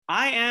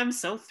I am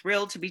so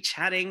thrilled to be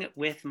chatting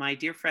with my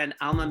dear friend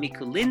Alma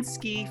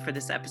Mikulinski for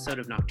this episode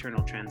of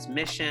Nocturnal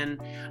Transmission.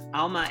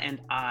 Alma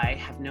and I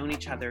have known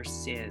each other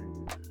since...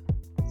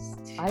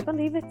 I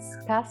believe it's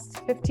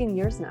past 15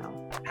 years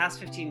now. Past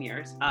 15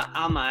 years.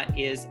 Alma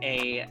is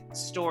a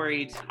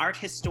storied art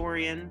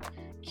historian,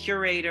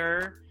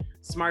 curator,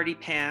 smarty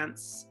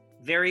pants,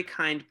 very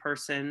kind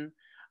person,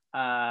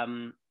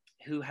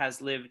 who has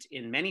lived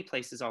in many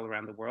places all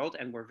around the world,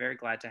 and we're very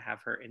glad to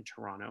have her in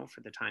Toronto for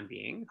the time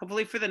being.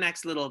 Hopefully for the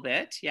next little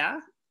bit, yeah?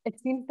 It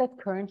seems that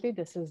currently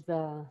this is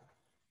the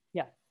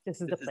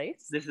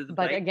place. This is the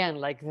But place. again,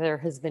 like there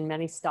has been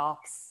many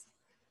stops.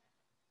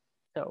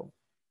 So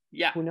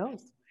yeah, who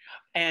knows?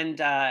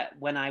 And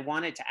when I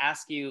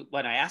asked you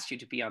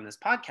to be on this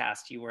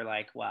podcast, you were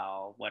like,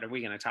 well, what are we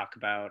going to talk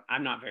about?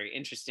 I'm not very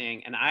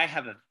interesting. And I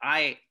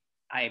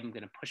am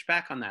going to push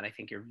back on that. I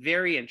think you're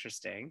very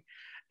interesting.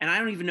 And I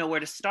don't even know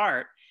where to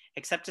start,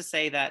 except to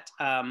say that,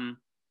 how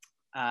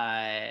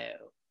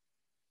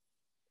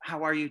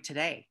are you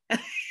today?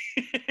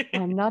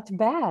 I'm not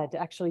bad.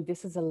 Actually,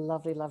 this is a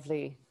lovely,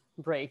 lovely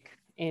break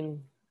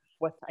in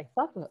what I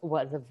thought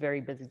was a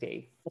very busy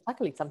day. But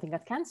luckily, something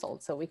got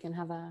canceled, so we can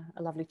have a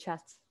lovely chat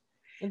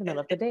in the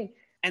middle of the day.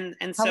 And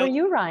how so, are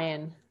you,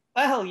 Ryan?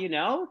 Well,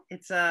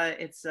 it's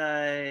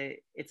a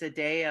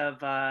day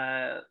of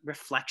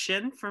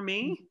reflection for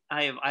me.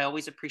 I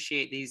always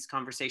appreciate these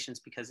conversations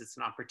because it's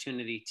an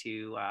opportunity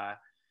to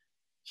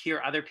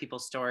hear other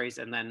people's stories,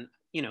 and then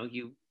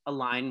you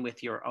align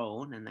with your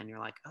own, and then you're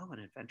like, oh, an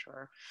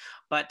adventurer.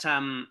 But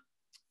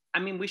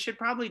we should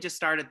probably just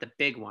start at the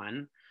big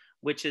one,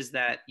 which is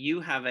that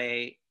you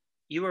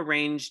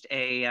arranged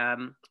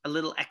a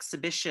little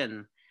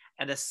exhibition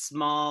at a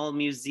small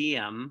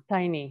museum,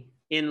 tiny,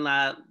 in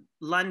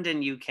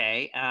London,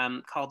 UK,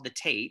 called the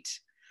Tate.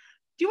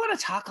 Do you want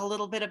to talk a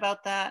little bit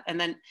about that? And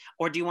then,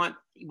 or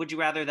would you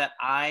rather that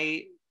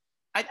I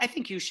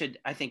think you should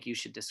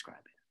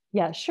describe it.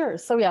 Yeah, sure.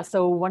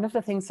 So one of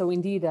the things,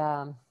 indeed,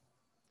 art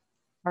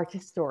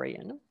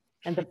historian,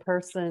 and the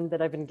person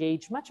that I've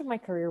engaged much of my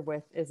career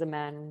with is a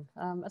man,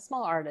 a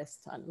small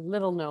artist,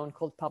 little known,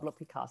 called Pablo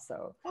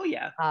Picasso. Oh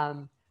yeah.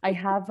 I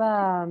have,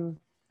 I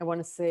want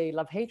to say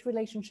love-hate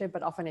relationship,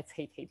 but often it's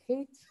hate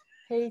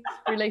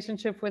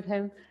relationship with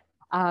him.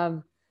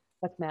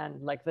 But man,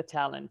 like the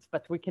talent.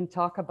 But we can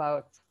talk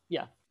about,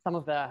 some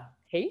of the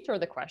hate or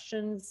the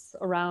questions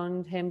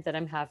around him that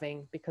I'm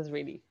having, because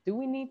really, do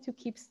we need to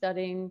keep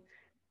studying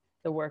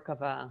the work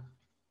of a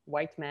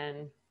white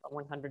man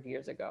 100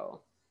 years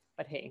ago?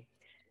 But hey,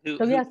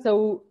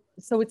 so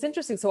it's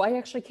interesting. So I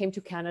actually came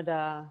to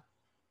Canada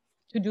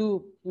to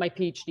do my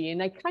PhD,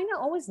 and I kind of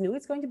always knew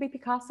it's going to be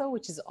Picasso,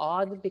 which is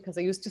odd because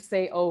I used to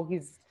say, oh,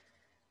 he's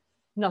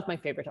not my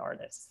favorite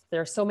artist. There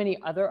are so many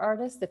other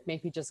artists that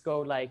maybe just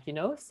go like,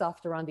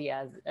 soft around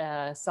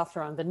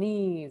the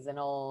knees and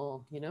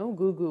all,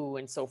 goo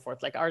and so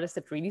forth, like artists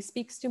that really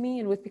speaks to me.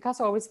 And with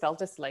Picasso, I always felt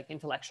this like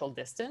intellectual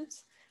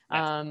distance.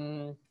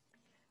 Yes.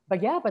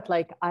 But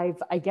like I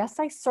guess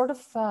I sort of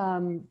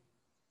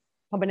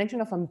combination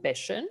of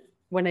ambition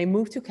when I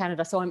moved to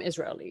Canada. So I'm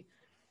Israeli.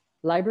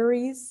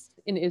 Libraries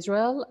in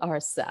Israel are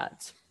sad,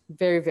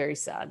 very, very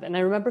sad. And I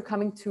remember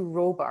coming to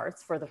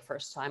Robarts for the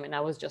first time, and I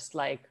was just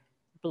like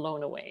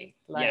blown away.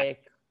 The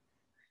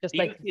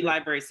UC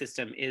library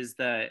system is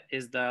the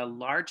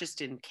largest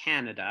in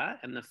Canada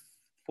and the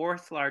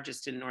fourth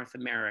largest in North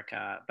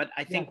America, but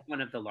I think one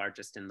of the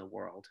largest in the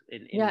world.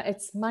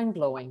 It's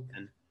mind-blowing.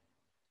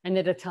 And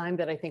at a time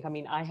that I think,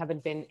 I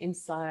haven't been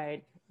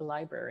inside the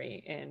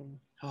library in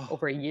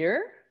over a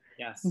year.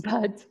 Yes.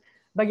 But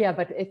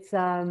it's,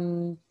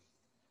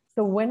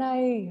 so when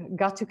I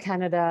got to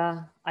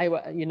Canada, I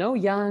was,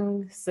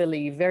 young,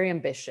 silly, very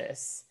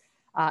ambitious.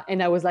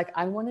 And I was like,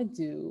 I want to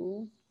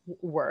do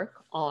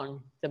work on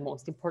the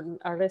most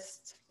important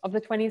artist of the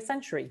 20th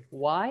century.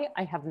 Why?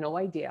 I have no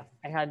idea.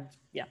 I had,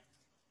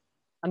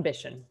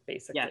 ambition,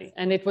 basically. Yes.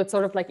 And it was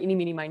sort of like Eeny,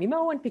 Meeny, Miny,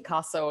 Mo, and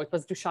Picasso. It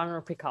was Duchamp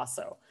or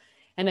Picasso.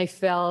 And I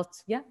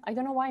felt, I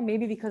don't know why,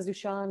 maybe because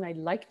Duchamp I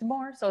liked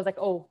more. So I was like,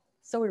 oh,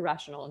 so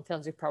irrational, and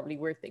tells you probably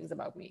weird things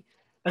about me.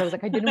 But I was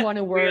like, I didn't want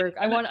to work.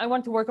 I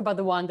want to work about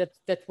the one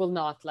that will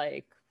not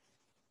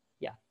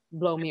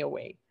blow me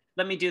away.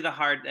 Let me do the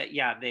hard.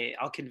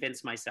 I'll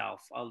convince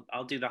myself.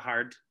 I'll do the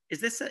hard. Is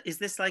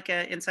this like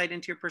an insight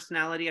into your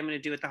personality? I'm going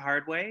to do it the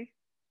hard way.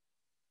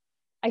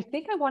 I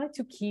think I wanted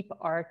to keep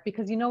art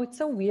because, it's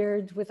so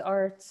weird with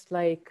art.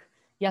 Like,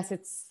 yes,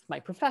 it's my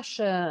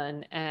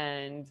profession,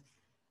 and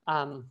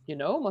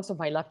most of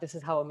my life, this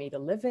is how I made a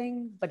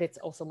living, but it's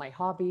also my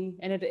hobby.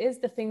 And it is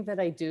the thing that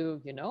I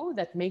do,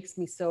 that makes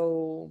me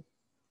so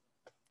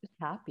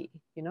happy,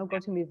 go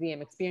to a museum,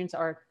 experience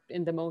art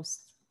in the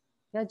most,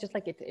 just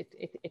like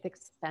it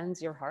expands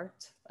your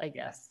heart, I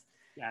guess.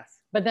 Yes.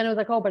 But then I was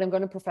like, but I'm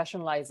going to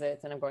professionalize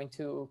it, and I'm going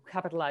to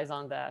capitalize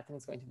on that. And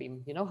it's going to be,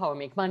 how I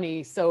make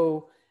money.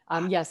 So,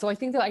 so I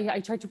think that I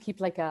try to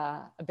keep like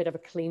a bit of a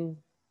clean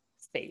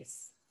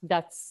space.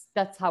 That's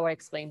how I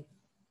explain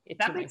it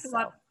to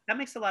myself. That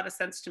makes a lot of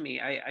sense to me.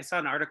 I saw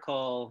an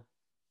article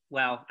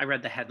well, I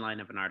read the headline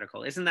of an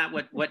article. Isn't that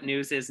what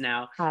news is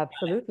now?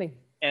 Absolutely.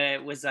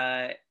 It was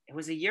a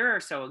year or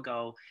so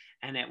ago,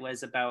 and it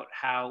was about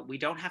how we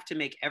don't have to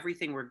make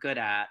everything we're good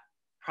at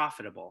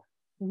profitable.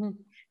 Mm-hmm.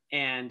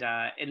 And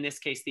in this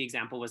case, the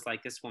example was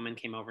like this woman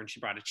came over and she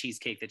brought a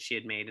cheesecake that she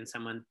had made, and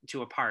someone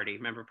to a party,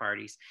 member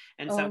parties,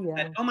 and Oh, someone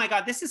yeah. said, "Oh my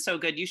God, this is so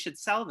good! You should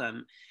sell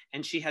them."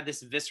 And she had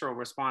this visceral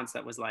response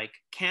that was like,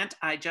 "Can't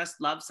I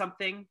just love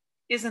something?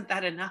 Isn't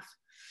that enough?"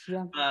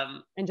 Yeah.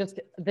 And just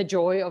the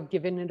joy of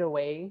giving it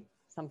away,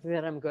 something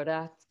that I'm good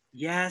at.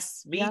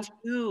 Yes, me Yeah.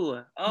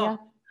 too. Oh,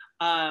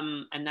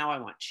 Yeah. and now I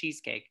want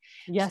cheesecake.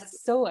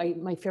 Yes.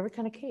 My favorite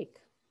kind of cake.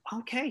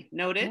 Okay,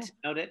 noted, Yeah.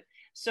 noted.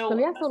 So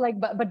yeah, so like,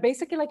 but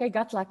basically like I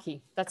got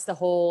lucky. That's the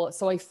whole,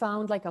 so I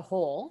found like a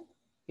whole,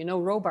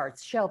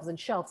 Robarts, shelves and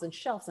shelves and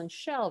shelves and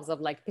shelves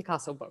of like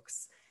Picasso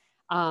books.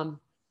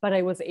 But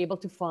I was able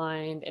to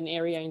find an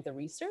area in the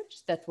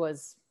research that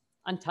was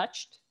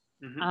untouched.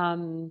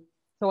 Mhm.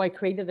 So I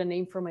created a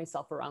name for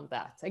myself around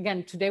that.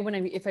 Again, today,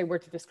 if I were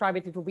to describe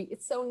it, it would be,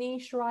 it's so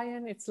niche,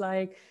 Ryan. It's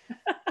like,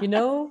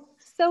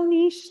 so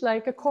niche,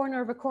 like a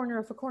corner of a corner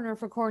of a corner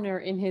of a corner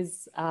in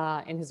his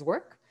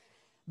work.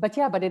 But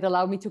yeah, but it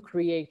allowed me to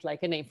create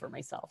like a name for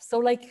myself. So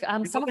like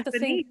some of the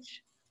things,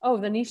 niche? oh,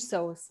 the niche.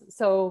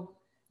 So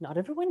not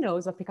everyone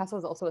knows, but Picasso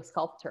is also a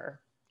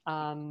sculptor.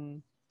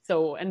 And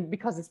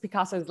because it's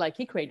Picasso, is like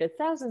he created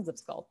thousands of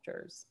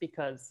sculptures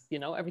because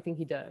everything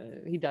he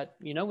did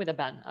with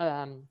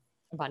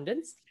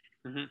abundance.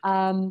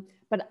 Mm-hmm.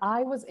 But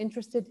I was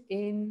interested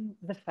in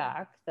the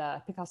fact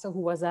that Picasso,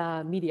 who was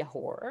a media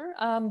whore,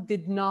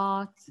 did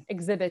not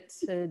exhibit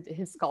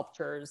his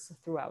sculptures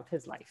throughout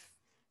his life.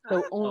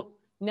 So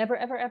never,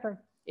 ever,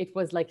 ever. It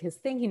was like his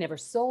thing. He never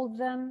sold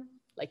them,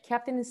 like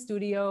kept in his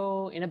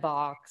studio in a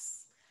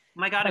box.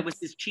 Oh my God, it was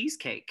his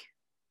cheesecake.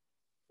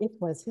 It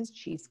was his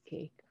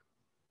cheesecake.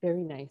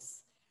 Very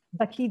nice.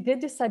 But he did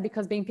decide,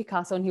 because being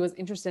Picasso and he was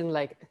interested in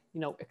like,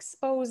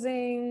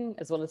 exposing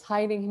as well as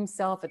hiding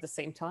himself at the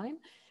same time,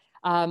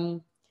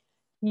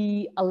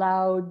 he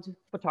allowed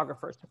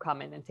photographers to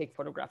come in and take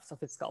photographs of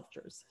his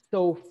sculptures.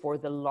 So for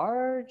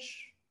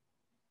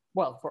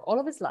all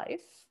of his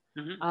life,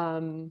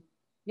 Mm-hmm.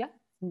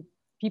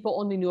 People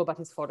only knew about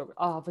his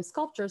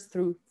sculptures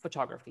through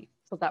photography.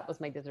 So that was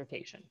my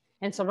dissertation.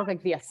 And sort of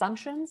like the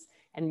assumptions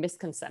and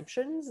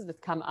misconceptions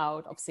that come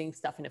out of seeing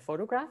stuff in a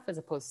photograph as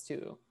opposed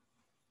to,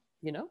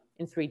 in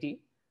 3D.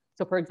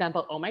 So for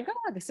example, oh my God,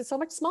 this is so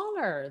much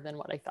smaller than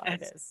what I thought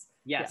it is.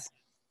 Yes.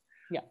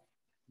 Yeah.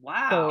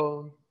 Wow.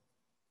 So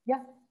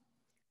yeah.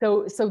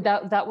 So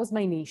that was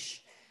my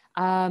niche.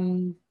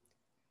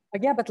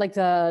 But like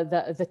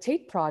the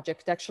Tate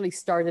project actually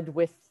started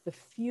with the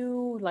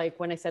few, like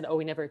when I said, oh,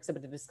 we never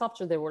exhibited the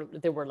sculpture, there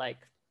were like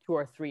 2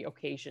 or 3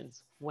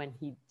 occasions when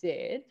he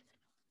did.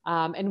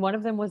 And one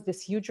of them was this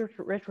huge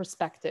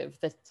retrospective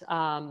that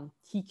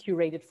he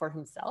curated for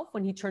himself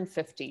when he turned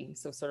 50.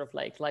 So sort of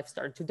like life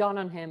started to dawn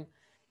on him.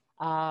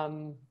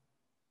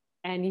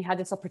 And he had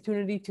this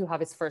opportunity to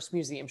have his first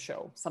museum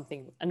show,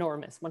 something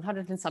enormous,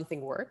 100 and something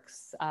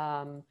works.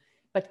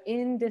 But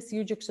in this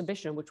huge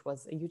exhibition, which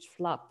was a huge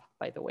flop,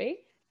 by the way,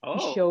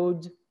 he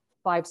showed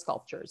 5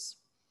 sculptures.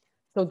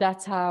 So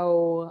that's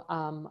how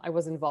I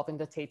was involved in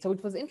the Tate. So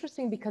it was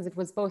interesting because it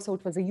was both. So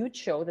it was a huge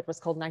show that was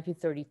called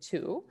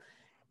 1932.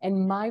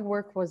 And my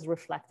work was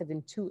reflected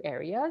in 2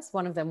 areas.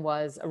 One of them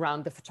was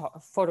around the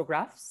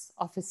photographs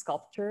of his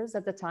sculptures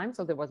at the time.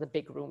 So there was a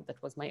big room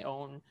that was my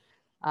own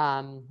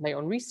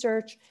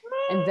research.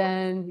 And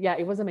then, yeah,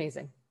 it was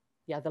amazing.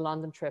 Yeah, the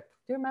London trip.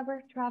 Do you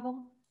remember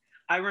travel?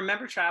 I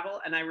remember travel,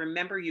 and I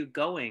remember you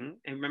going.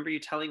 I remember you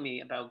telling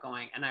me about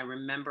going, and I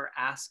remember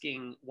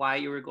asking why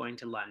you were going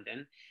to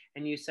London.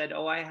 And you said,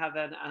 "Oh, I have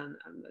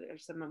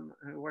some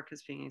work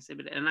is being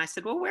exhibited." And I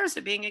said, "Well, where is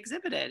it being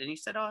exhibited?" And you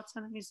said, "Oh, it's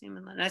in a museum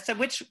in London." And I said,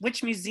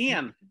 "Which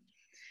museum?"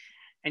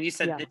 And you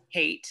said, "The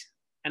Tate."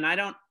 And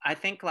I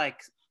think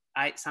like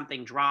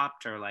something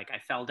dropped, or like I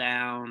fell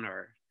down,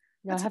 or.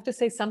 Yeah, I have to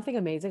say something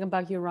amazing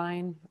about you,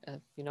 Ryan.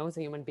 As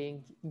a human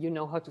being, you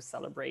know how to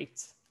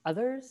celebrate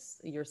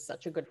others. You're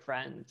such a good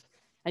friend.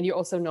 And you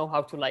also know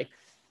how to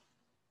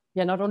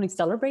not only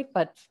celebrate,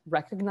 but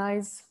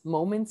recognize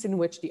moments in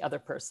which the other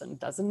person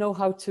doesn't know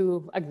how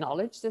to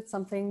acknowledge that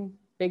something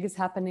big is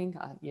happening.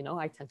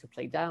 I tend to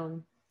play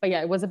down. But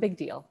yeah, it was a big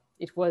deal.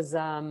 It was, It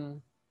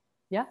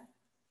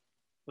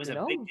was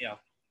a big deal.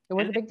 It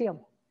was a big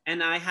deal.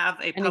 And I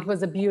have and it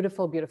was a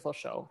beautiful, beautiful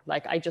show.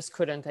 Like I just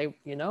couldn't,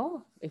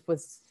 it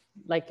was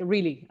like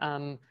really,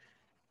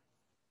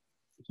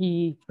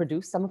 he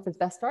produced some of his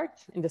best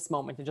art in this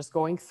moment, and just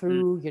going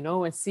through,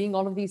 and seeing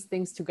all of these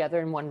things together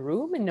in one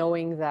room and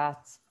knowing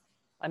that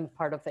I'm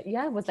part of that.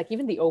 Yeah, it was like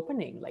even the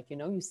opening, like,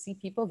 you see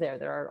people there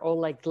that are all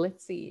like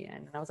glitzy.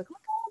 And I was like, oh my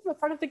God, we're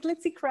part of the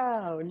glitzy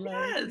crowd.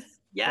 Yes.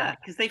 Yeah.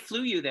 Because they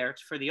flew you there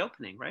for the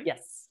opening, right?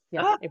 Yes.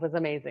 Yeah. It was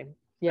amazing.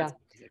 Yeah.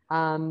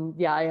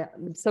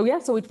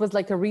 So it was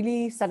like a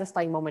really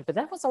satisfying moment, but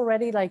that was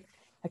already like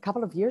a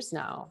couple of years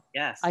now.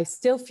 Yes. I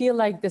still feel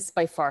like this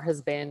by far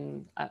has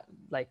been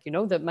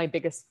my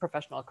biggest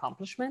professional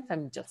accomplishment.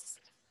 I'm just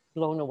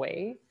blown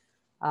away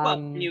Well,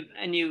 Um,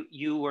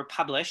 you were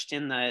published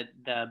in the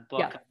book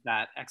yeah, of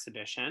that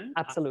exhibition,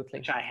 absolutely.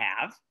 which I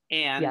have,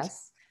 and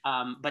Yes.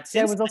 but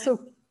Yeah, since then,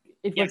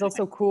 it yeah, was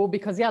also cool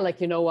because yeah,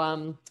 like, you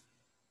know,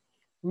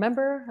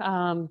 remember,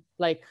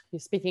 like you're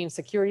speaking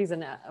insecurities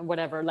and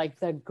whatever, like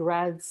the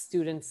grad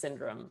student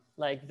syndrome,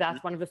 like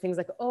that's one of the things,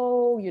 like,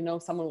 oh, you know,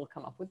 someone will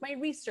come up with my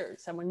research,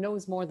 someone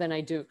knows more than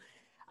I do.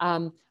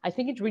 I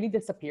think it really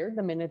disappeared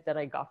the minute that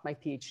I got my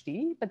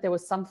PhD, but there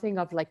was something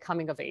of like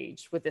coming of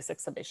age with this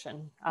exhibition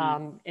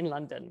in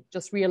London,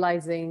 just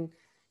realizing,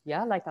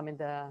 yeah, like I'm in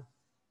the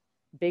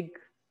big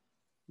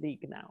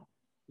league now.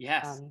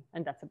 yes,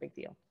 And that's a big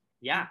deal.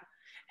 yeah,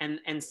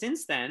 and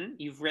since then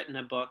you've written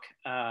a book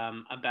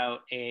about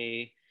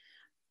a.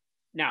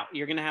 Now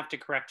you're going to have to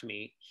correct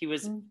me. He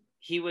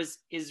was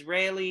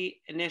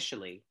Israeli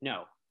initially.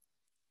 No,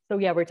 So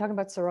yeah, we're talking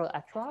about Sorel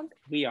Etrog.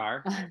 we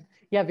are.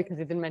 Yeah, because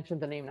he didn't mention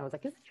the name. And I was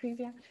like, is it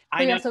trivia? So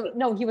I yeah, know. so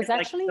no, he was It's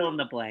like actually, fill in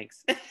the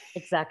blanks.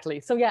 exactly.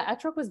 So yeah,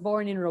 Etrog was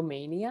born in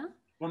Romania.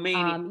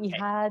 Romania. He Okay.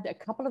 had a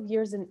couple of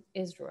years in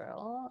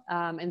Israel,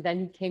 and then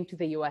he came to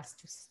the US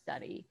to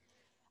study.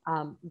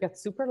 Got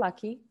super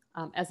lucky.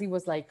 As he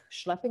was like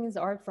schlepping his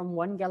art from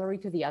one gallery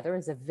to the other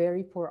as a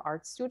very poor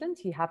art student,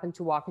 he happened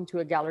to walk into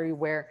a gallery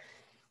where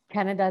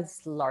Canada's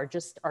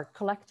largest art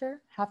collector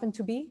happened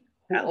to be,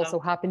 who Hello. also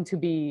happened to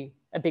be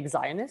a big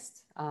Zionist,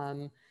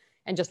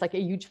 and just like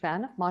a huge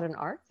fan of modern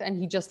art. And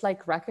he just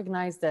like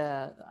recognized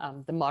the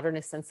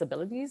modernist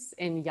sensibilities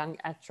in young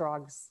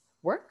Etrog's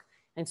work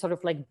and sort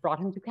of like brought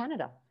him to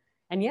Canada.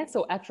 And yeah, so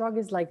Etrog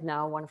is like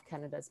now one of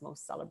Canada's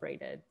most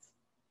celebrated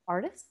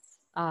artists,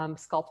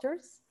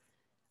 sculptors.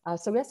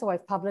 So yeah, so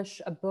I've published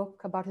a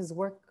book about his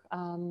work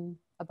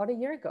about a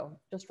year ago,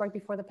 just right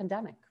before the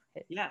pandemic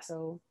hit. Yes.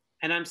 So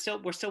And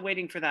we're still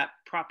waiting for that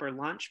proper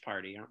launch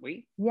party, aren't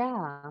we?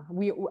 yeah,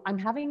 I'm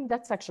having,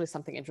 that's actually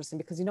something interesting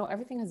because, you know,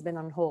 everything has been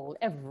on hold.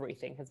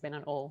 Everything has been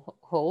on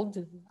hold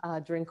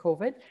during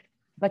COVID.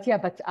 But yeah,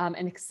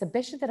 an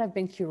exhibition that I've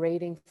been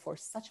curating for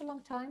such a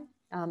long time.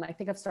 I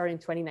think I've started in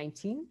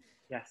 2019.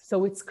 Yes.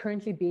 So it's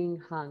currently being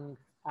hung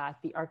at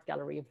the Art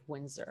Gallery of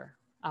Windsor.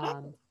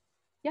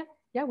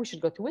 Yeah, we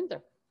should go to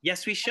Windsor.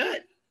 Yes, we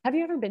should. Have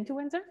you ever been to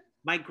Windsor?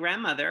 My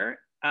grandmother.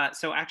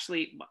 So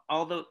actually,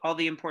 all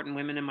the important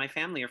women in my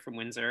family are from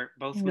Windsor.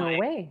 No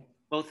way.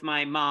 Both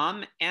my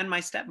mom and my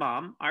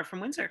stepmom are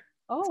from Windsor.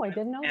 Oh, I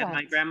didn't know And that.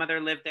 my grandmother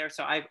lived there,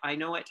 so I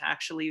know it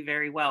actually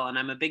very well. And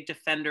I'm a big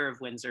defender of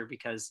Windsor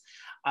because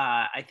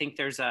I think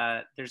there's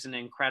an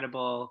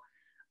incredible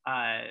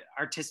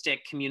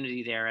artistic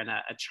community there and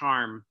a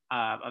charm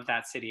of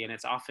that city, and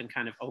it's often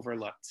kind of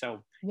overlooked. So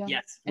Yeah.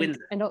 yes,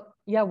 Windsor.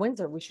 Yeah,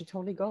 Windsor. We should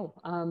totally go.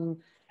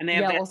 And they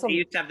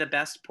used to have the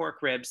best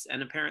pork ribs, and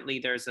apparently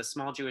there's a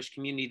small Jewish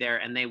community there,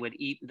 and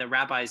the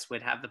rabbis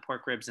would have the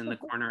pork ribs in the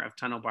corner of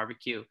Tunnel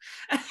Barbecue.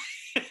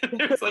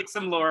 There's like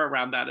some lore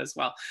around that as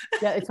well.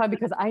 Yeah, it's fun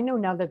because I know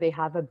now that they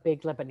have a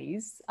big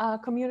Lebanese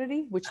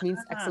community, which means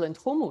excellent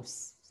hummus.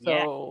 So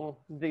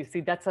you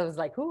see, that sounds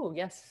like, oh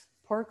yes,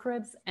 pork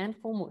ribs and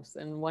hummus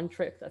in one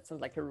trip. That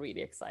sounds like a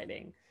really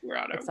exciting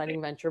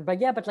venture. But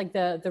yeah, but like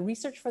the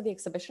research for the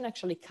exhibition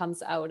actually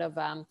comes out of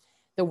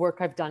the work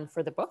I've done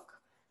for the book.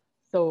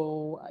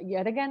 So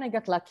yet again, I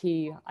got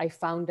lucky. I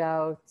found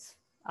out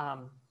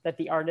that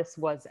the artist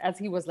was, as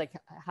he was like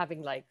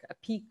having like a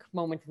peak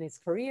moment in his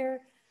career,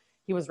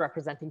 he was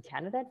representing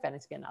Canada at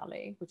Venice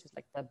Biennale, which is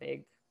like the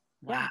big,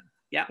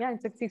 in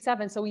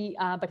 '67. So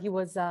but he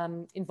was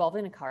involved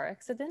in a car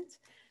accident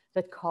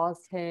that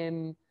caused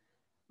him,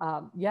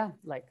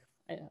 like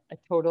a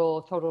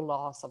total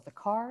loss of the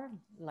car,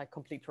 like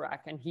complete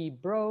wreck, and he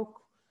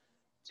broke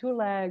 2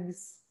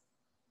 legs,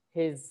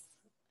 his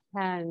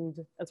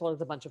hand, as well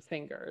as a bunch of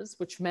fingers,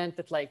 which meant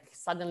that like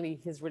suddenly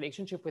his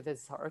relationship with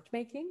his art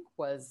making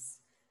was,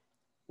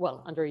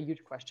 well, under a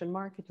huge question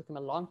mark. It took him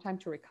a long time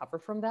to recover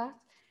from that.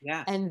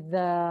 Yes. And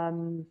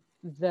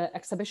the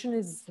exhibition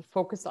is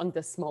focused on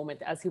this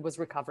moment as he was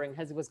recovering,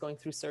 as he was going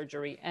through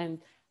surgery, and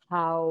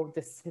how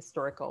this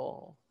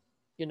historical,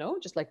 you know,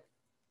 just like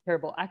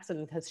terrible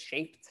accident has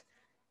shaped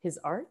his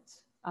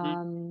art.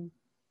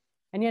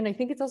 And yeah, and I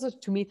think it's also,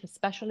 to me, it's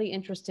especially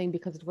interesting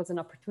because it was an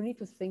opportunity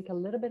to think a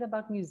little bit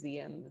about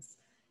museums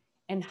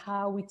and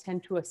how we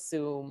tend to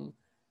assume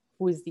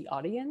who is the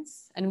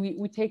audience. And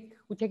we take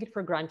it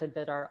for granted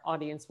that our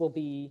audience will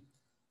be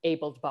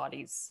abled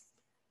bodies.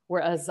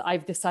 Whereas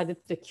I've decided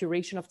the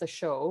curation of the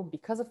show,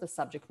 because of the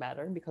subject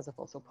matter, and because of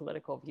also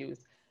political views,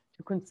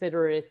 to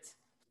consider it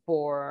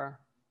for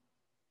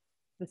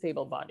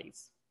disabled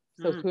bodies.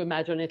 So to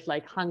imagine it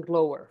like hung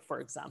lower, for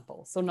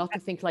example. So not to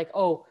think like,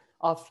 oh,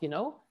 of, you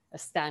know, a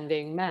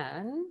standing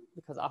man,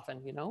 because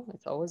often, you know,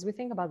 it's always we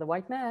think about the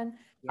white man,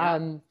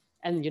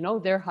 and, you know,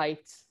 their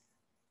height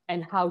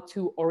and how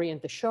to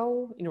orient the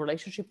show in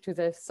relationship to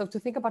this. So to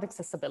think about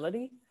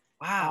accessibility.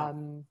 Wow.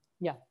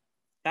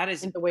 That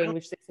is in the way in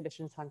which the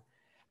exhibition is hung.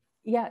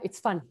 Yeah, it's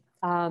fun.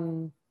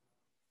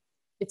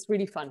 It's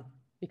really fun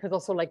because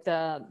also like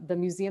the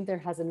museum there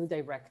has a new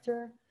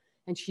director,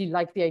 and she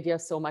liked the idea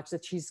so much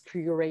that she's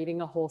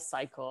curating a whole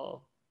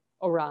cycle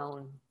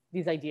around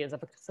these ideas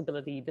of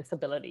accessibility,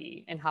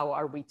 disability, and how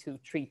are we to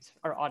treat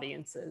our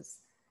audiences.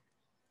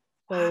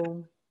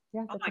 So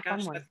yeah, Oh that's my a fun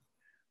gosh. one.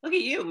 Look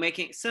at you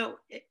making, so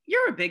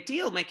you're a big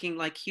deal making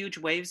like huge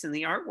waves in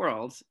the art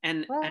world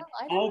and Well, I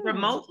all don't know.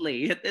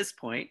 remotely at this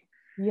point.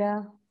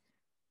 Yeah.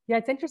 Yeah,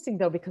 it's interesting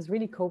though, because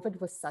really COVID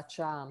was such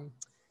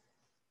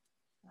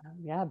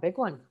yeah, a big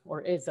one,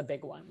 or is a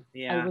big one. I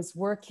Yeah. was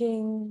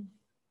working,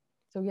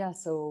 so yeah,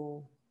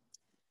 so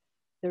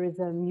there is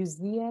a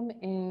museum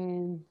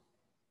in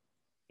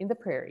the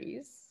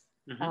prairies,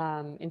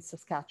 Hmm. in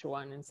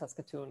Saskatchewan, in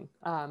Saskatoon,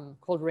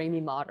 called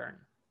Ramey Modern.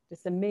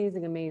 This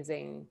amazing,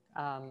 amazing,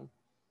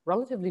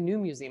 relatively new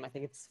museum. I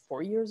think it's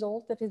 4 years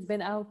old that has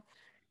been out,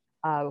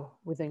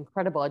 with an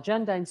incredible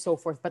agenda and so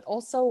forth. But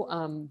also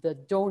the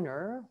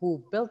donor who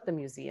built the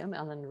museum,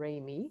 Ellen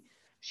Ramey,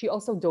 she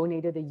also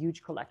donated a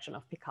huge collection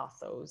of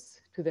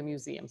Picassos to the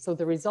museum. So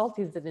the result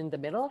is that in the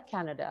middle of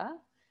Canada,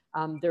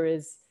 there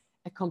is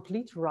a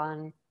complete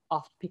run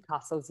of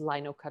Picasso's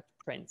linocut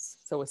prints.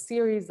 So a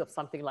series of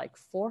something like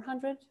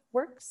 400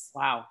 works.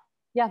 Wow.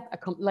 Yeah,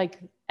 like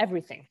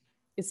everything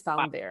is Wow.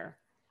 found there.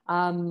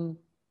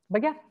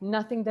 But yeah,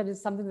 nothing that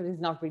is something that is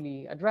not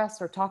really addressed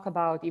or talked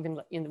about,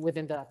 even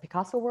within the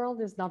Picasso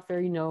world, is not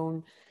very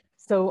known.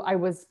 So I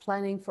was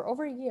planning for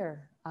over a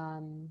year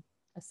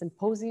a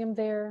symposium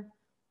there,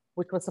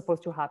 which was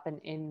supposed to happen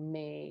in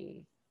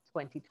May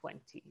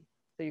 2020.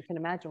 So you can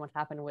imagine what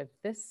happened with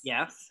this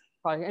Yes.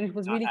 project. And it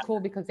was really cool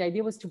because the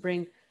idea was to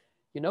bring,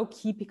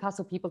 key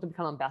Picasso people to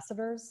become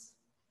ambassadors,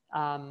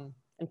 and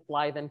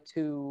fly them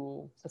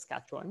to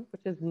Saskatchewan,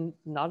 which is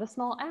not a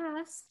small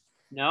ask.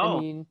 I No.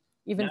 mean,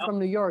 even No. from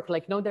New York,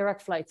 like no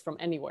direct flights from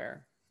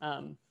anywhere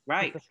to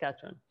Right.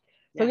 Saskatchewan.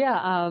 So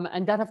Yeah.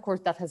 and that, of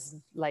course, that has,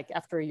 like,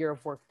 after a year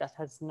of work, that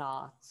has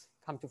not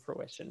come to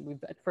fruition.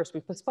 At first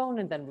we postponed,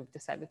 and then we've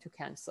decided to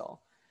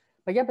cancel.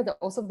 But yeah, but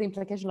also the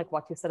implication, like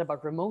what you said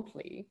about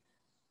remotely,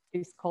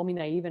 is, call me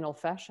naive and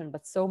old-fashioned,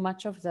 but so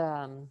much of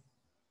the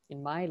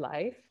in my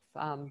life,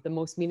 the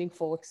most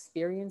meaningful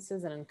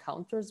experiences and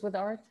encounters with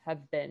art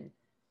have been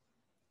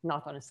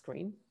not on a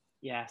screen.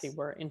 They Yes.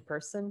 were in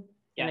person.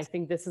 And I Yes.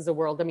 think this is a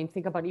world, I mean,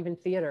 think about even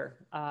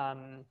theater,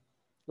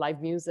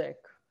 live music.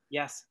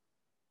 Yes.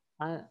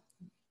 Uh,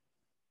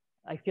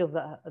 I feel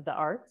the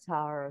arts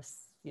are,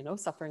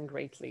 suffering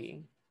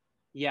greatly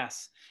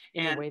Yes.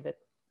 in a way that.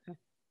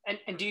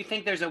 And do you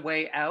think there's a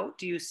way out?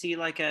 Do you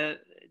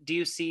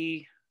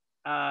see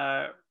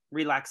uh,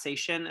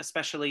 relaxation,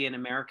 especially in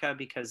America,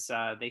 because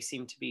they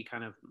seem to be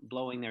kind of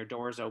blowing their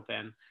doors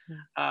open.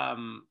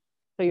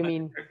 So you But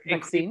mean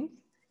vaccine?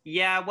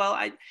 yeah, well,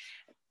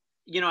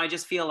 I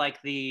just feel like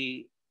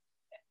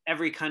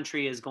every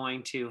country is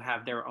going to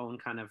have their own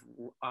kind of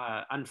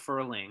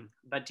unfurling.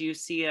 But do you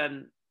see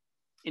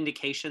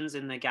indications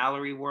in the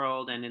gallery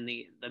world and in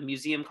the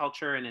museum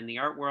culture and in the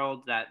art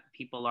world that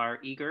people are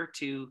eager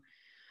to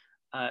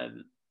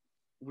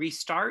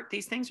restart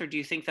these things, or do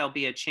you think there'll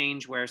be a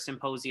change where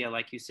symposia,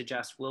 like you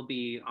suggest, will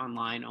be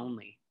online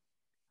only?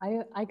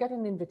 I got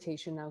an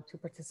invitation now to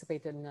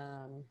participate in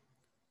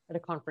at a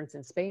conference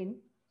in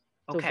Spain.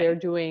 So Okay. they're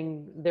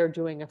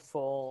doing a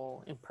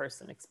full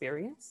in-person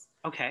experience.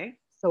 Okay.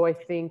 So I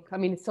think, I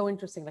mean, it's so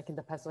interesting. Like in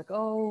the past, like,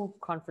 oh,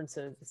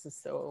 conferences, this is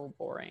so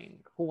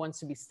boring. Who wants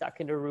to be stuck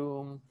in a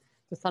room?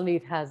 So suddenly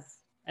it has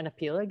an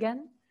appeal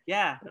again.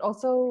 Yeah. But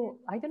also,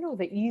 I don't know,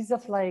 the ease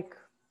of, like,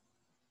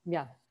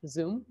 yeah,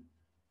 Zoom,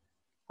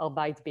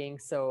 albeit being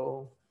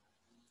so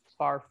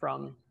far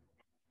from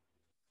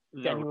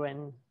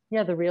genuine,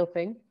 yeah, the real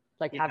thing,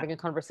 like Yeah. having a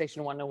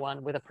conversation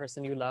one-on-one with a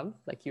person you love,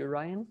 like you,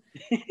 Ryan,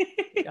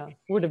 yeah,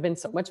 would have been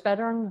so much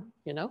better,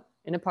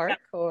 in a park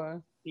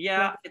or.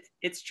 Yeah,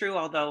 it's true.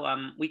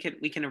 Although we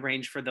can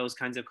arrange for those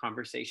kinds of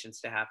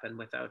conversations to happen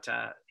without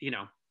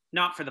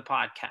not for the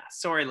podcast.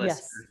 Sorry,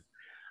 listeners.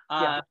 Yes.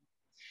 Uh,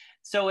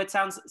 so it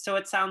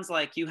sounds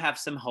like you have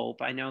some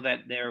hope. I know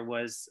that there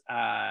was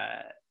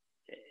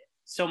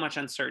so much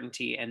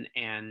uncertainty, and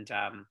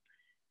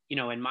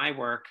in my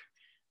work,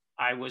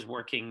 I was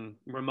working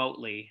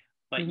remotely,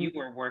 but you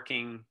were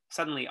working.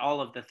 Suddenly,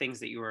 all of the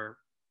things that you were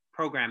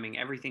programming,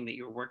 everything that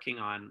you were working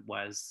on,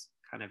 was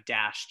kind of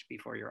dashed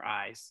before your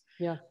eyes.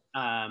 Yeah.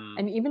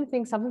 And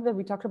even something that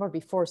we talked about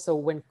before. So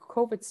when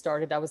COVID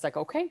started, I was like,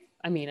 okay,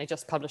 I mean, I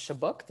just published a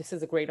book. This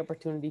is a great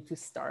opportunity to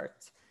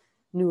start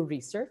new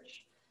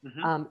research.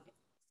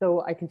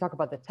 So I can talk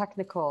about the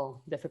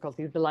technical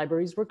difficulties. The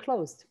libraries were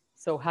closed.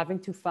 So having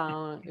to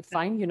find,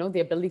 the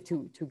ability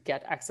to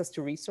get access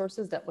to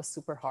resources, that was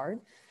super hard.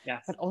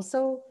 Yes. But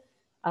also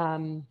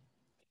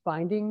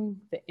finding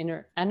the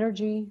inner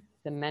energy,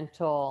 the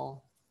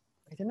mental,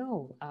 I don't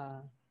know,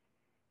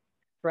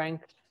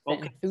 strength, the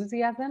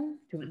enthusiasm,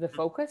 the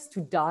focus to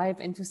dive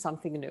into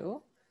something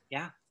new.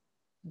 Yeah.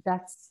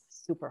 That's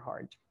super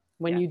hard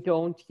when you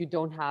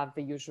don't have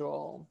the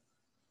usual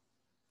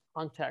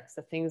context,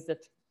 the things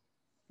that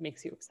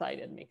makes you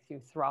excited, makes you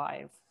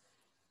thrive.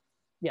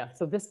 Yeah.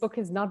 So this book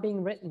is not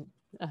being written.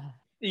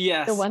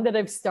 Yes. The one that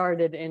I've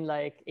started in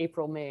like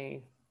April,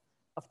 May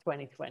of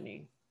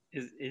 2020.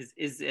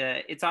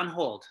 it's on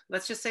hold.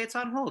 Let's just say it's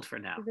on hold for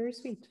now. Very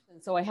sweet.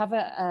 And so I have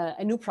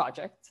a new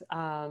project.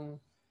 So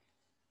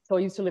I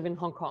used to live in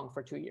Hong Kong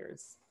for 2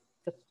 years.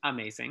 The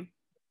Amazing.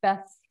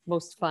 best,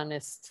 most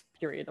funnest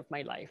period of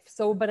my life.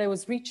 So, but I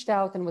was reached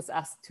out and was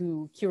asked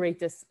to curate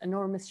this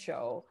enormous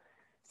show,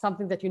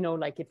 something that,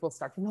 like it will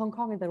start in Hong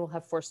Kong and then we'll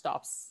have 4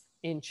 stops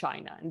in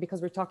China. And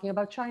because we're talking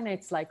about China,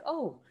 it's like,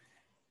 oh,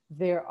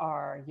 there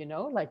are,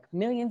 like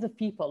millions of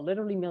people,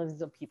 literally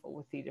millions of people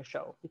will see the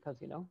show because,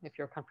 if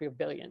you're a country of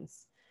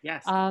billions.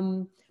 Yes.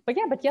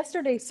 But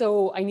yesterday,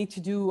 so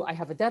I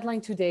have a deadline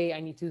today. I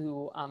need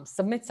to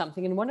submit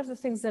something. And one of the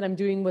things that I'm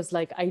doing was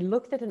like, I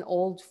looked at an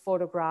old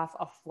photograph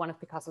of one of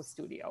Picasso's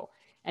studio,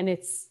 and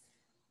it's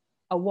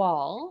a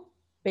wall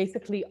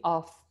basically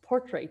of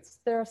portraits.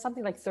 There are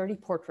something like 30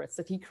 portraits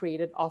that he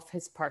created of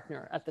his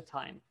partner at the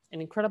time,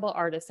 an incredible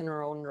artist in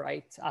her own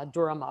right,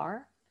 Dora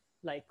Maar.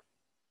 Like,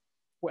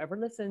 whoever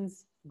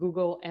listens,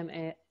 Google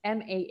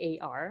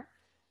M-A-A-R.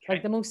 Okay.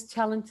 Like the most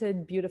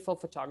talented, beautiful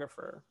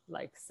photographer,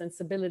 like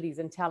sensibilities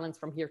and talents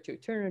from here to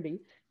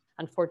eternity.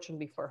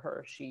 Unfortunately for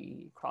her,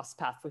 she crossed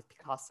paths with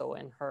Picasso,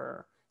 and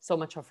so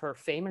much of her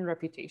fame and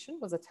reputation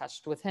was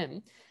attached with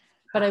him.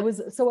 But I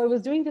was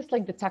doing this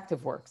like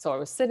detective work. So I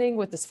was sitting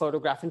with this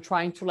photograph and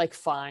trying to like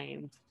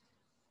find,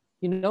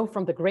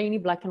 from the grainy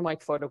black and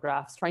white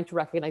photographs, trying to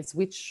recognize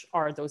which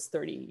are those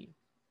 30.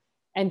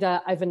 And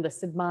I've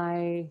enlisted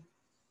my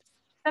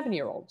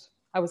 7-year-old.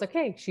 I was like,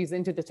 hey, she's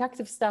into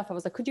detective stuff. I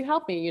was like, could you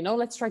help me?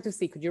 Let's try to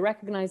see, could you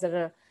recognize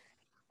it?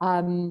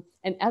 And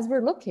as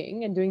we're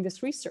looking and doing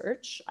this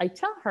research, I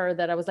tell her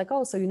that I was like,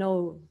 oh, so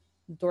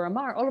Dora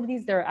Maar, all of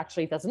these,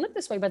 it doesn't look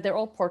this way, but they're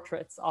all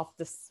portraits of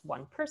this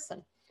one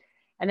person.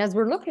 And as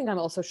we're looking, I'm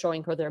also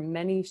showing her there are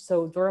many.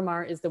 So Dora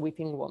Maar is the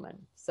weeping woman.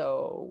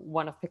 So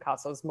one of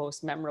Picasso's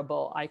most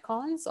memorable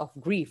icons of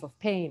grief, of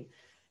pain.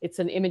 It's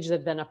an image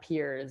that then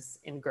appears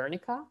in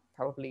Guernica,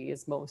 probably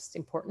his most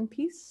important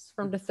piece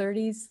from the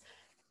 30s.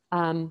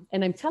 And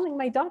I'm telling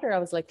my daughter, I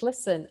was like,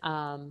 listen,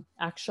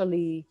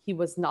 actually, he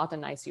was not a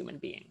nice human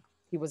being.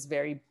 He was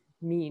very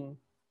mean,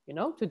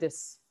 to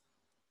this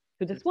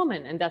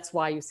woman. And that's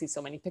why you see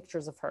so many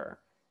pictures of her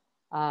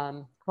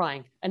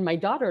crying. And my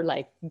daughter,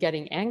 like,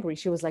 getting angry,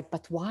 she was like,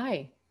 but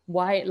why?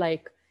 Why,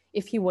 like,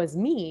 if he was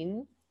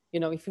mean,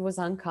 if he was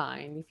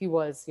unkind, if he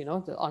was,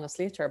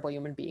 honestly a terrible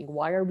human being,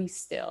 why are we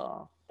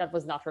still? That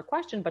was not her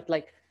question, but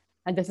like,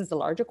 and this is the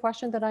larger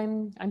question that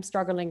I'm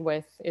struggling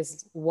with,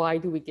 is why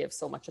do we give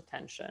so much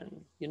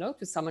attention,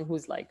 to someone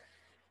who's like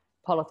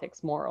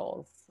politics,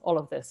 morals, all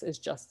of this is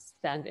just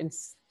stand in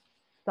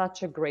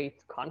such a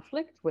great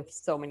conflict with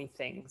so many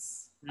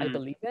things I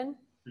believe in.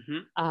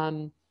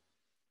 Mm-hmm.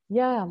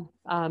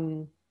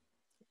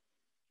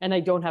 And I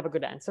don't have a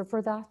good answer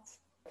for that.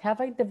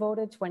 Have I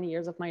devoted 20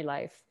 years of my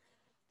life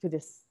to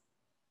this,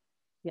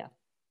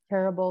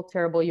 terrible,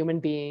 terrible human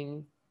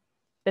being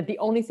that the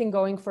only thing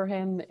going for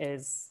him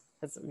is,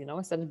 as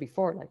I said it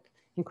before, like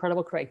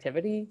incredible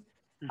creativity,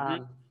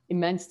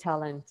 immense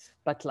talent,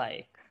 but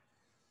like,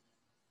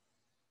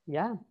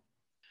 a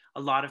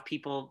lot of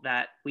people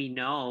that we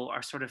know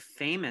are sort of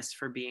famous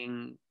for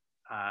being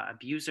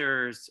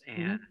abusers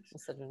and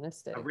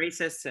misogynistic,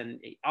 racists, and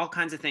all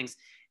kinds of things.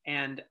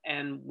 And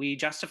we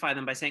justify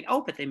them by saying,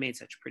 oh, but they made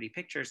such pretty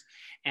pictures.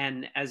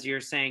 And as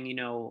you're saying,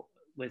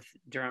 with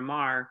Dora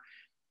Maar,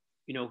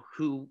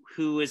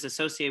 who is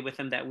associated with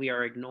him that we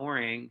are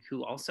ignoring,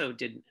 who also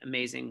did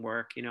amazing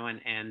work,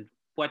 and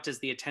what does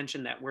the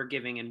attention that we're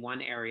giving in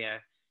one area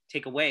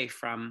take away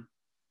from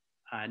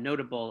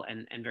notable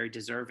and very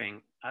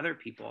deserving other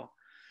people?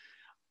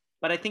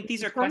 But I think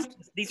these are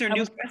questions. These are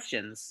new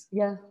questions.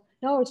 Yeah.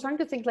 No, I was trying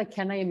to think, like,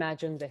 can I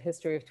imagine the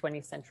history of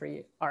 20th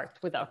century art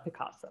without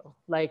Picasso?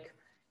 Like,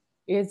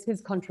 is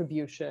his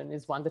contribution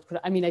is one that could,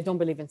 I don't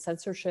believe in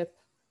censorship.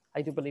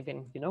 I do believe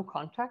in,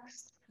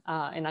 context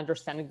and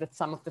understanding that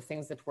some of the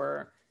things that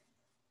were,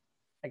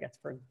 I guess,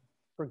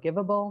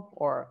 forgivable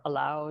or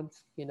allowed,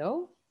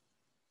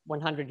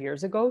 100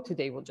 years ago,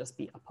 today will just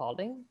be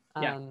appalling.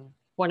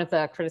 One of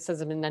the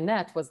criticisms in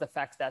Nanette was the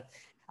fact that,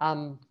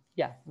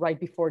 right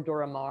before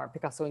Dora Maar,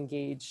 Picasso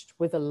engaged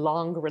with a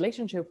long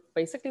relationship,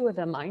 basically with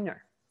a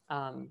minor.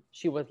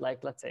 She was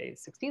like, let's say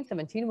 16,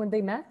 17 when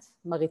they met,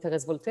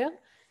 Marie-Thérèse Voltaire.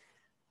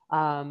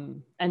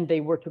 And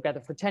they were together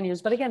for 10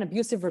 years, but again,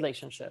 abusive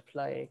relationship,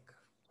 like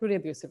truly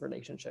abusive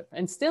relationship.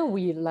 And still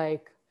we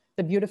like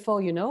the beautiful,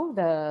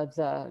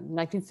 the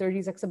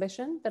 1930s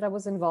exhibition that I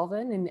was involved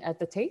in at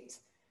the Tate,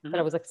 that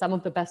I was like, some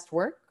of the best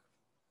work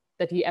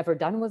that he ever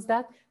done was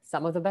that.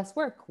 Some of the best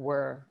work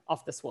were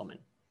of this woman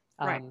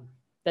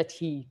that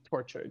he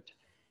tortured.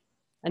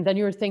 And then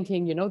you're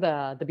thinking,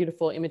 the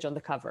beautiful image on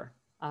the cover.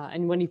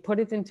 And when you put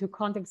it into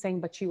context saying,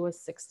 but she was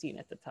 16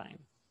 at the time,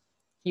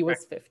 he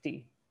was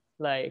 50.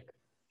 Like,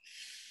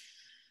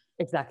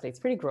 exactly. It's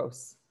pretty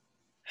gross.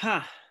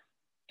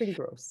 Pretty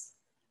gross.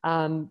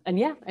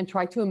 And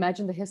try to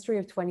imagine the history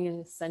of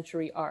 20th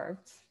century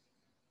art.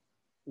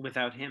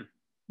 Without him.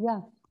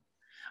 Yeah.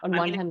 On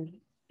one hand,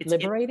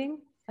 liberating,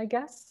 I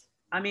guess.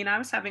 I mean, I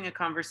was having a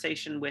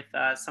conversation with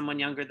someone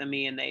younger than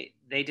me, and they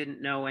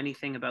didn't know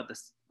anything about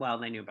this. Well,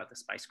 they knew about the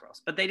Spice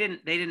Girls, but they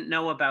didn't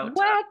know about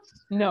What?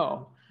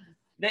 No.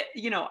 that.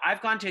 You know,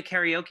 I've gone to a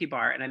karaoke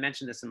bar, and I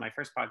mentioned this in my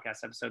first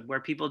podcast episode, where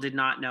people did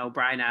not know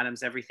Brian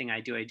Adams. Everything I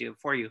do it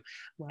for you.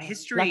 Wow.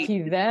 History.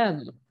 Lucky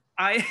them.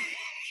 I.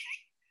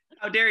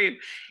 How dare you?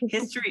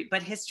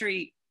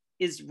 History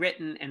is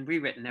written and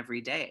rewritten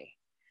every day.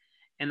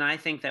 And I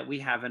think that we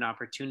have an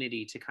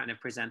opportunity to kind of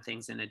present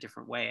things in a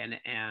different way.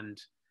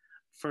 And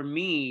for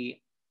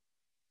me,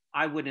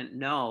 I wouldn't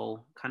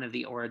know kind of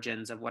the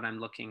origins of what I'm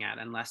looking at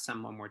unless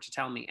someone were to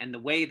tell me. And the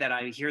way that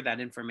I hear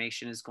that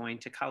information is going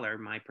to color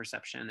my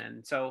perception.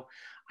 And so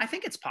I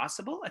think it's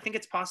possible. I think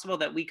it's possible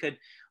that we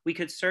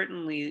could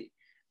certainly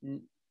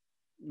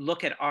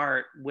look at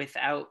art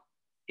without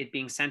it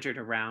being centered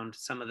around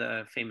some of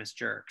the famous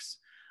jerks.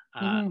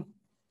 Mhm.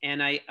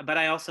 But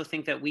I also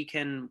think that we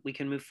can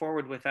move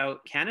forward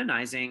without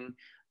canonizing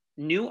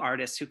new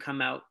artists who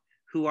come out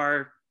who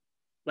are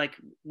like,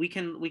 we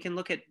can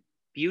look at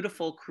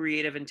beautiful,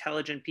 creative,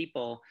 intelligent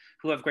people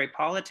who have great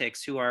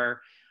politics, who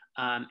are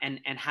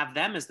and have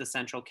them as the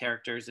central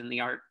characters in the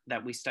art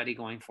that we study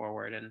going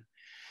forward. And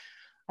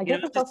I you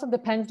guess know, it also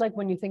depends, like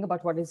when you think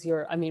about what is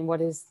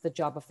what is the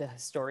job of the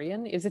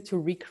historian? Is it to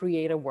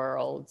recreate a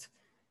world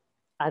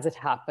as it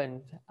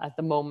happened at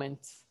the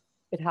moment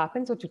it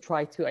happens, or to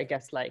try to, I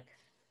guess, like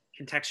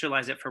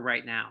contextualize it for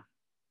right now?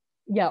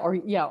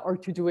 Or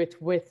to do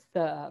it with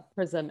the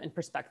prism and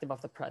perspective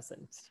of the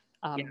present.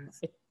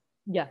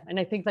 Yes. And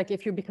I think, like,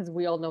 because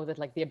we all know that,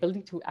 like, the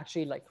ability to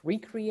actually, like,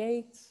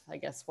 recreate, I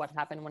guess, what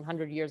happened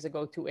 100 years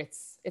ago to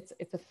it's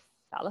a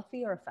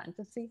fallacy or a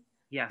fantasy.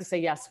 Yes. To say,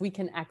 yes, we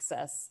can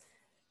access,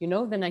 the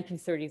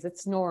 1930s,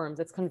 its norms,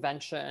 its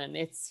convention,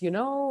 its,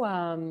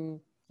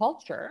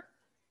 culture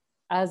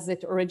as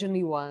it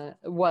originally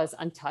was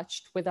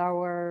untouched with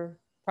our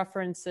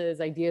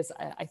preferences, ideas.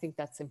 I think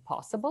that's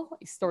impossible.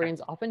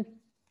 Historians often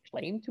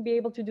claim to be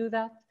able to do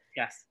that.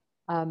 Yes.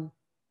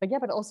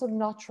 But also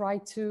not try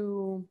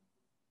to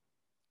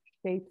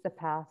shape the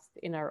past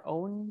in our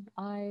own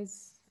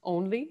eyes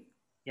only.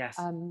 Yes.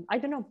 I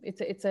don't know.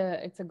 It's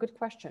a good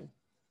question,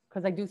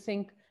 because I do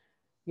think,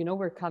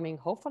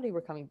 hopefully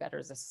we're coming better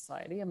as a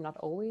society. I'm not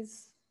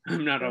always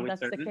certain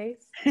that's the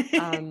case.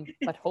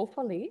 But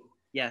hopefully.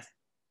 Yes.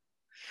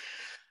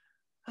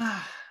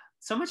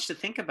 So much to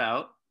think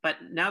about. But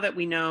now that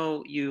we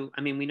know you,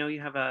 we know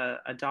you have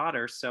a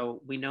daughter,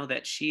 so we know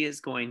that she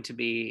is going to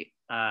be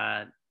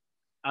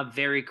a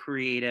very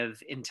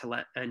creative,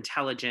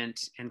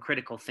 intelligent, and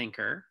critical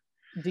thinker.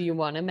 Do you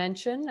want to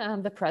mention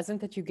the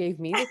present that you gave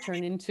me that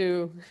turned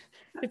into?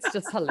 It's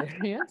just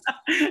hilarious.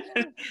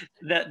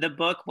 The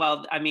book.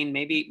 Well,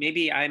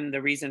 maybe I'm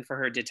the reason for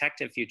her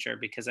detective future,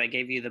 because I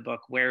gave you the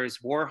book Where's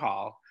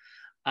Warhol,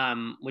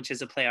 which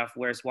is a play off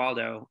Where's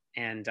Waldo,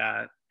 and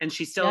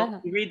she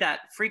still you read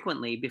that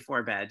frequently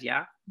before bed.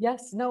 Yeah.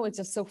 Yes. No, it's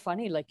just so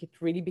funny. Like, it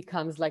really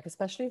becomes, like,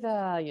 especially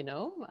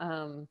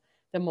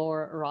the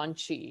more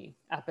raunchy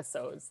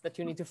episodes that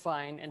you need to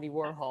find Andy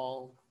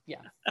Warhol.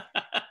 Yeah.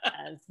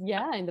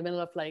 In the middle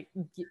of, like,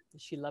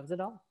 she loves it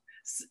all.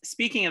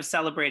 Speaking of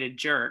celebrated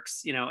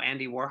jerks,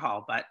 Andy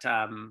Warhol, but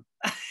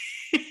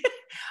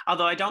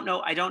although I don't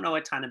know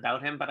a ton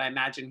about him, but I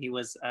imagine he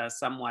was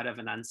somewhat of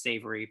an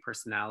unsavory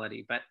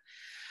personality. But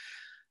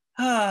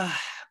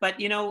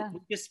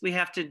we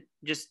have to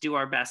just do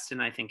our best,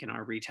 and I think in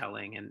our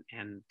retelling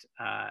and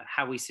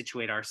how we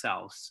situate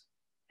ourselves.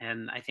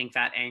 And I think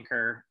that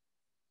anchor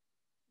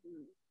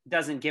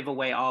doesn't give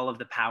away all of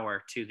the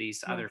power to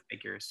these other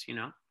figures,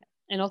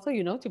 And also,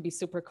 to be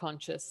super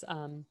conscious,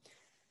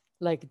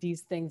 like,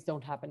 these things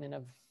don't happen in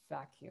a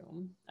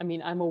vacuum.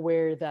 I'm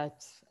aware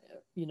that,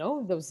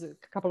 those a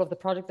couple of the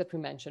projects that we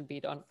mentioned,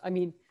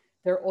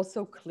 there are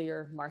also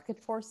clear market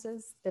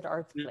forces that are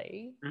at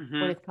play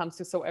when it comes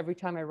to, so every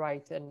time I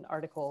write an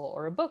article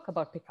or a book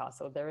about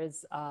Picasso, there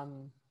is,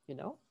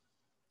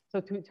 so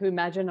to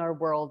imagine our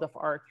world of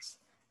art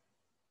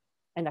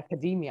and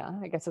academia,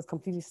 I guess, is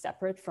completely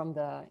separate from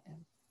the,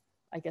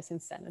 I guess,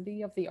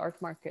 insanity of the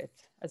art market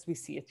as we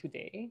see it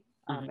today.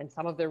 And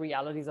some of the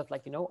realities of,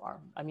 like,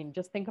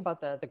 just think about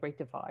the Great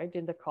Divide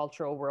in the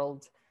cultural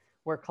world,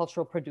 where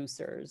cultural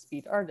producers, be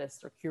it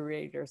artists or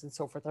curators and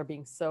so forth, are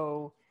being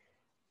so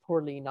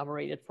poorly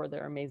nominated for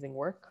their amazing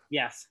work.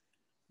 Yes.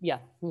 Yeah.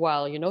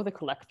 While, the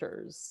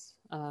collectors,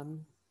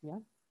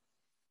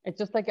 it's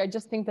just like, I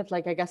just think that,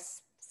 like, I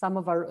guess some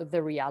of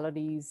the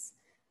realities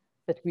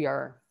that we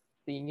are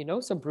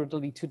seeing, so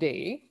brutally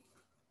today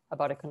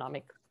about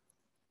economic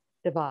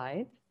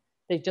divide,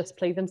 they just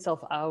play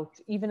themselves out,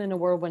 even in a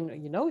world when,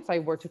 if I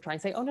were to try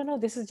and say, oh, no,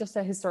 this is just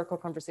a historical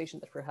conversation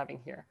that we're having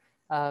here.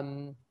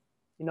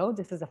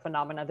 This is a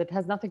phenomena that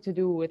has nothing to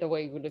do with the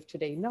way we live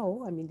today.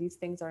 No, these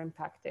things are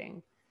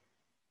impacting.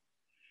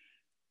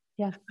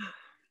 Yeah,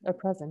 they're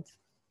present.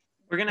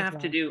 We're gonna have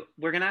to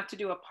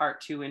do a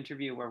part 2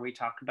 interview where we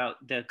talk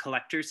about the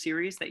collector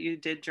series that you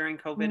did during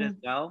COVID as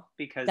well,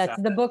 because that's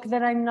the book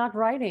that I'm not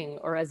writing,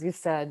 or as you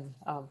said,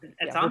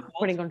 it's we're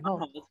putting on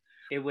hold.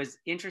 it was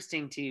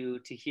interesting to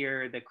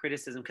hear the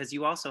criticism, because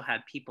you also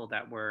had people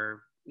that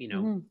were,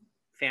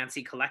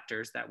 fancy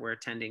collectors that were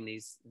attending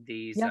these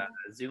Yeah.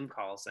 Zoom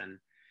calls, and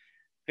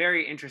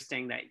very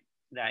interesting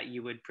that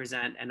you would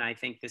present. And I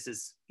think this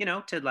is,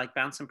 to like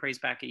bounce some praise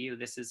back at you,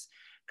 this is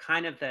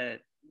kind of the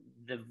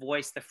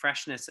voice, the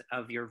freshness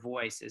of your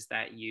voice, is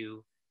that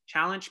you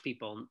challenge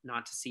people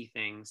not to see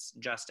things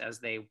just as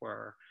they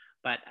were,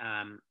 but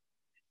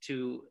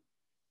to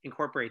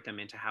incorporate them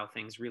into how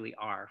things really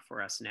are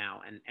for us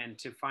now, and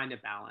to find a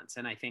balance.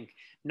 And I think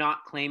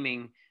not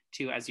claiming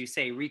to, as you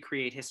say,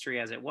 recreate history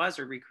as it was,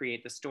 or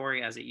recreate the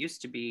story as it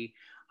used to be,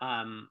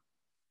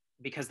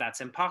 because that's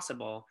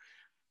impossible.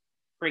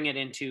 Bring it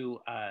into,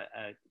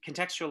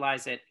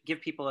 contextualize it,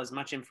 give people as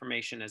much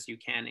information as you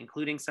can,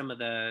 including some of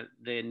the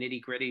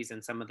nitty gritties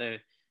and some of the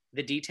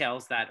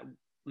details that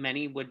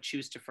many would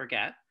choose to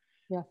forget.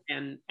 Yeah.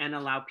 And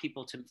allow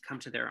people to come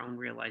to their own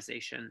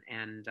realization,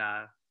 and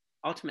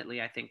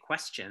ultimately, I think,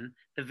 question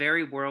the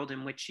very world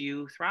in which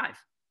you thrive.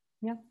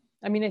 Yeah.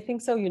 I mean, I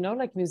think so,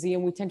 like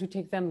museum, we tend to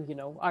take them, they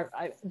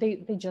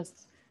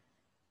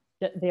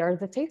are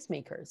the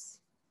tastemakers.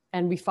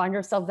 And we find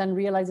ourselves then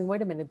realizing,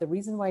 wait a minute, the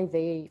reason why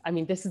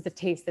this is the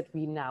taste that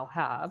we now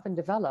have and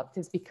developed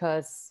is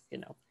because,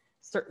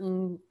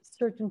 certain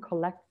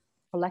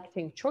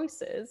collecting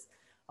choices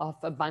of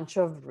a bunch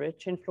of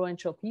rich,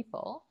 influential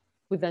people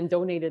who then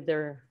donated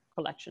their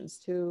collections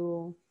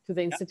to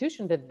the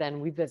institution that then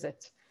we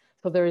visit.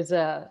 So there is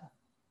a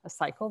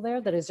cycle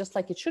there that is just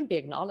like, it should be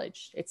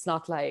acknowledged. It's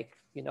not like,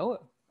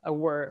 a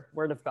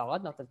word of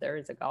God, not that there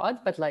is a God,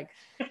 but like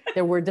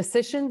there were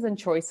decisions and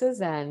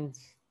choices and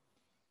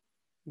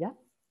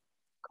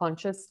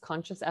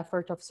conscious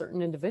effort of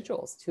certain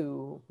individuals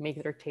to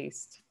make their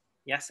taste.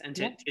 Yes, and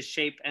to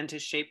shape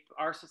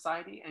our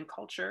society and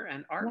culture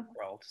and art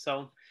world.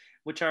 So,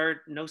 which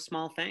are no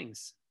small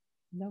things.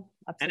 No,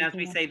 absolutely. And as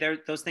we say,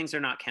 those things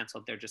are not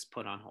canceled; they're just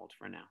put on hold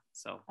for now.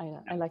 So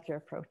I like your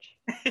approach.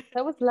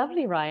 That was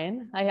lovely,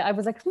 Ryan. I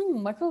was like,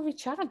 what will we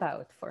chat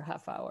about for a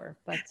half hour?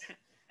 But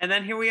and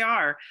then here we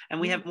are,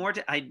 and we have more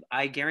to.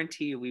 I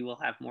guarantee you, we will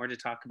have more to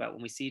talk about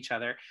when we see each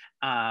other.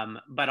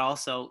 But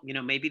also,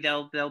 maybe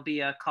there'll be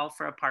a call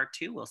for a part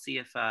 2. We'll see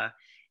if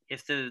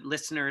the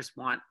listeners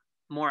want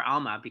more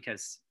Alma,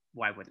 because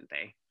why wouldn't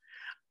they?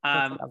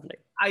 Lovely.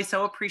 I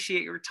so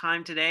appreciate your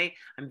time today.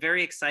 I'm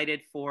very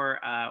excited for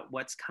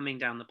what's coming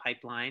down the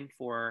pipeline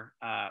for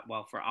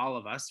all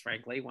of us,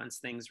 frankly, once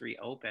things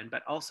reopen.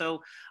 But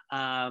also,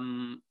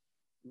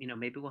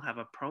 maybe we'll have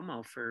a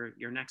promo for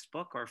your next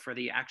book, or for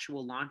the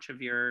actual launch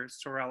of your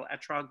Sorel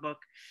Etrog book.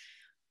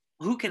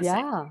 Who can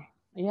say?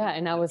 Yeah,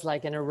 and I was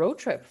like in a road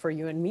trip for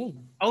you and me.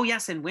 Oh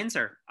yes, in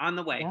Windsor on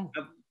the way.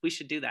 Yeah. We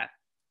should do that.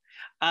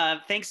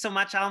 Thanks so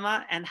much,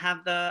 Alma, and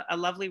have a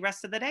lovely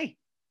rest of the day.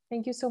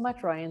 Thank you so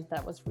much, Ryan.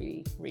 That was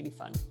really, really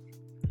fun.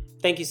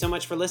 Thank you so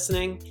much for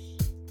listening,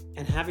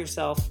 and have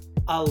yourself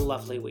a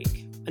lovely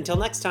week. Until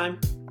next time,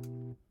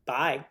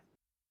 bye.